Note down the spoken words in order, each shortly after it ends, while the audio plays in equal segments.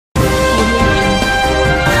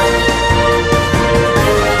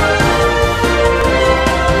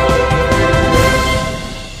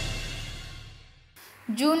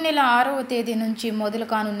6వ తేదీ నుంచి మొదలు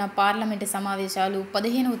కానున్న పార్లమెంటు సమావేశాలు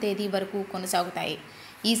 15వ తేదీ వరకు కొనసాగుతాయి.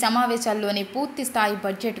 ఈ సమావేశాల్లోని పూర్తి స్థాయి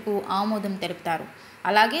బడ్జెట్కు ఆమోదం తెలుపుతారు.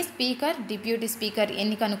 అలాగే స్పీకర్, డిప్యూటీ స్పీకర్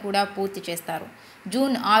ఎన్నికను కూడా పూర్తి చేస్తారు.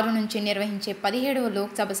 జూన్ 6 నుంచి నిర్వహించే 17వ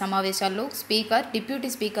లోక్సభ సమావేశాల్లో స్పీకర్,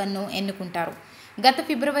 డిప్యూటీ స్పీకర్ను ఎన్నుకుంటారు. గత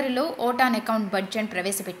ఫిబ్రవరిలో ఓట్ ఆన్ అకౌంట్ బడ్జెట్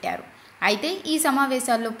ప్రవేశపెట్టారు. అయితే ఈ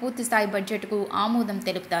సమావేశాల్లో పూర్తిస్థాయి బడ్జెట్కు ఆమోదం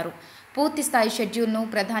తెలుపుతారు. పూర్తిస్థాయి షెడ్యూల్ను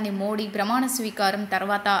ప్రధాని మోడీ ప్రమాణ స్వీకారం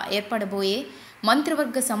తర్వాత ఏర్పడబోయే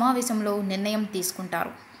మంత్రివర్గ సమావేశంలో నిర్ణయం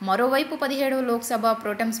తీసుకుంటారు. మరోవైపు 17వ లోక్సభ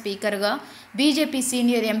ప్రోటెం స్పీకర్గా BJP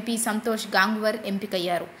senior MP Santosh Gangwar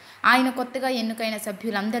ఎంపికయ్యారు. ఆయన కొత్తగా ఎన్నికైన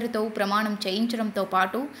సభ్యులందరితో ప్రమాణం చేయించడంతో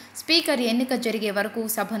పాటు స్పీకర్ ఎన్నిక జరిగే వరకు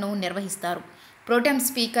సభను నిర్వహిస్తారు. ప్రోటెం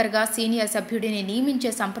స్పీకర్గా సీనియర్ సభ్యుడిని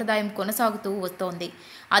నియమించే సంప్రదాయం కొనసాగుతూ వస్తోంది.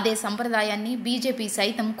 అదే సంప్రదాయాన్ని బీజేపీ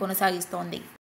సైతం కొనసాగిస్తోంది.